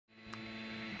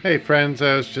Hey friends,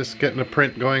 I was just getting a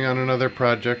print going on another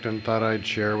project and thought I'd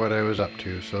share what I was up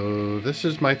to. So this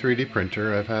is my 3D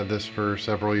printer. I've had this for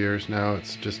several years now.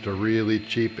 It's just a really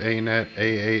cheap ANET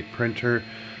A8 printer.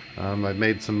 I've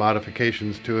made some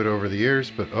modifications to it over the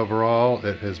years, but overall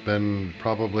it has been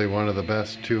probably one of the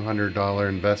best $200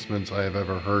 investments I have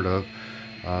ever heard of.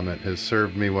 It has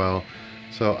served me well.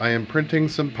 So I am printing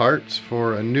some parts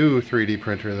for a new 3D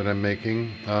printer that I'm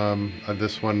making.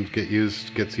 This one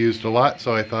gets used a lot,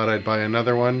 so I thought I'd buy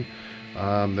another one.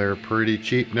 They're pretty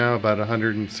cheap now, about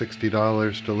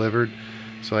 $160 delivered.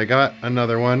 So I got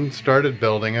another one, started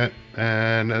building it,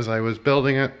 and as I was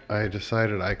building it, I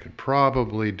decided I could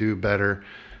probably do better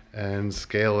and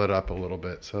scale it up a little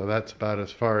bit. So that's about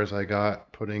as far as I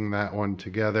got putting that one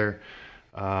together.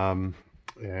 Um,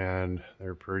 and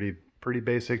they're pretty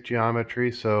basic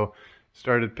geometry. So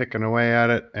started picking away at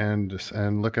it and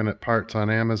looking at parts on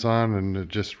Amazon, and it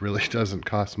just really doesn't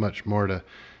cost much more to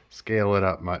scale it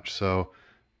up much. So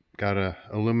got a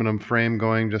aluminum frame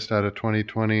going just out of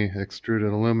 2020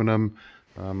 extruded aluminum.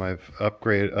 I've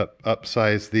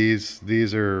upsized these.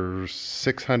 These are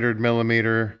 600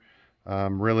 millimeter,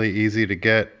 really easy to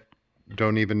get.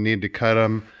 Don't even need to cut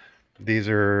them. These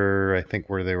are, I think,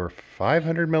 where they were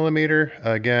 500 millimeter.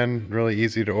 Again, really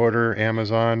easy to order.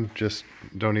 Amazon, just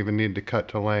don't even need to cut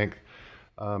to length.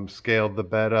 Scaled the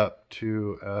bed up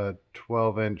to a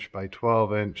 12 inch by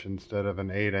 12 inch instead of an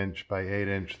 8 inch by 8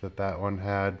 inch that one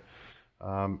had.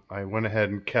 I went ahead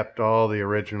and kept all the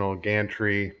original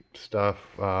gantry stuff,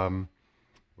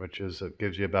 which is it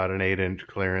gives you about an 8 inch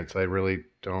clearance. I really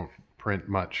don't print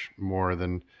much more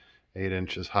than 8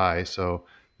 inches high, so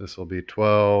this will be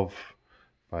 12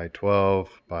 by 12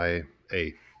 by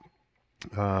 8.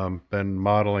 Been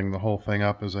modeling the whole thing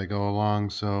up as I go along,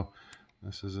 so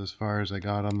this is as far as I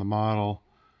got on the model.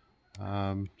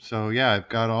 So yeah, I've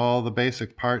got all the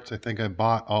basic parts. I think I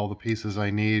bought all the pieces I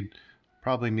need.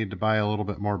 Probably need to buy a little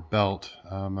bit more belt.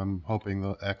 I'm hoping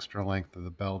the extra length of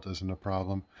the belt isn't a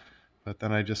problem. But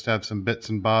then I just have some bits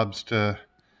and bobs to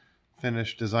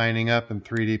finish designing up and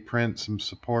 3D print some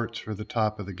supports for the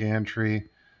top of the gantry.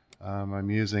 I'm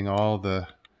using all the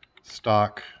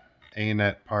stock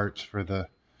ANET parts for the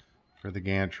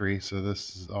gantry, so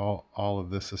this is all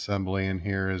of this assembly in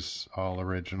here is all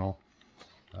original.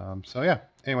 So yeah,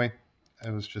 anyway, I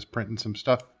was just printing some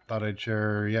stuff. Thought I'd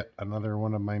share yet another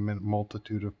one of my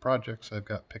multitude of projects I've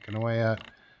got picking away at,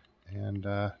 and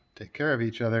take care of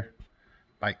each other.